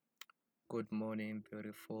Good morning,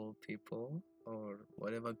 beautiful people, or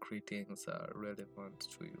whatever greetings are relevant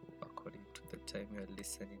to you according to the time you're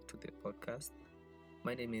listening to the podcast.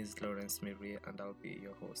 My name is Lawrence Miri, and I'll be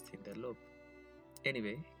your host in the loop.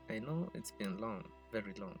 Anyway, I know it's been long,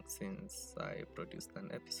 very long, since I produced an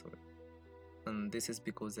episode, and this is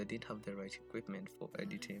because I didn't have the right equipment for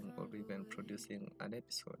editing or even producing an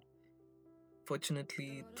episode.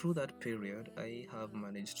 Fortunately, through that period, I have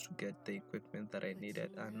managed to get the equipment that I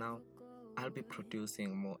needed, and now I'll be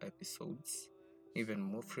producing more episodes, even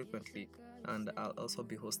more frequently, and I'll also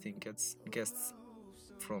be hosting guests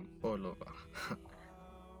from all over.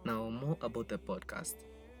 Now, more about the podcast.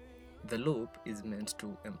 The Loop is meant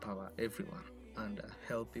to empower everyone and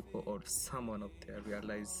help people or someone out there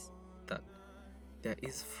realize that there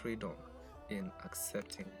is freedom in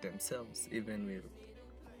accepting themselves, even with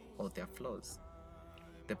all their flaws.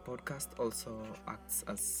 The podcast also acts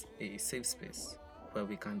as a safe space where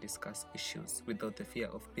we can discuss issues without the fear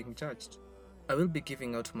of being judged. I will be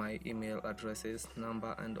giving out my email addresses,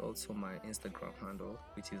 number, and also my Instagram handle,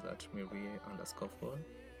 which is at mirie_4,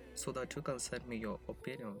 so that you can send me your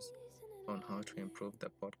opinions on how to improve the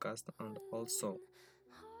podcast and also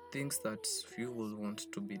things that you will want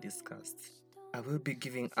to be discussed. I will be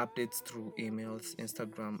giving updates through emails,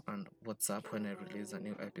 Instagram, and WhatsApp when I release a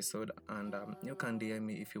new episode. And you can DM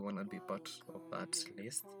me if you want to be part of that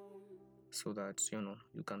list so that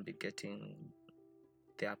you can be getting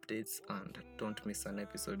the updates and don't miss an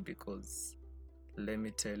episode because let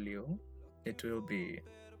me tell you, it will be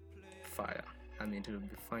fire. I mean, it will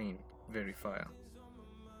be fine, very fire.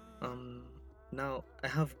 Um, Now I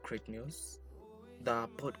have great news. The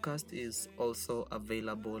podcast is also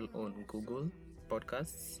available on Google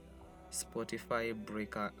Podcasts, Spotify,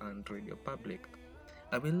 Breaker, and Radio Public.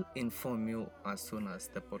 I will inform you as soon as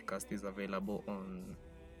the podcast is available on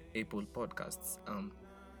Apple Podcasts. I'm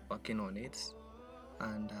working on it,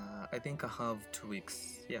 and I think I have 2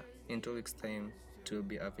 weeks. Yeah, in 2 weeks' time, it will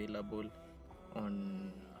be available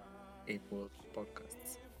on Apple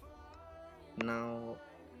Podcasts. Now,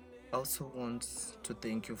 I also want to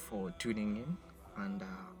thank you for tuning in and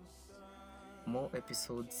more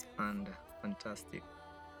episodes and fantastic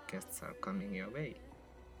guests are coming your way.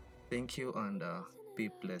 Thank you and be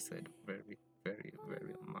blessed very, very,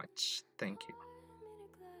 very much. Thank you.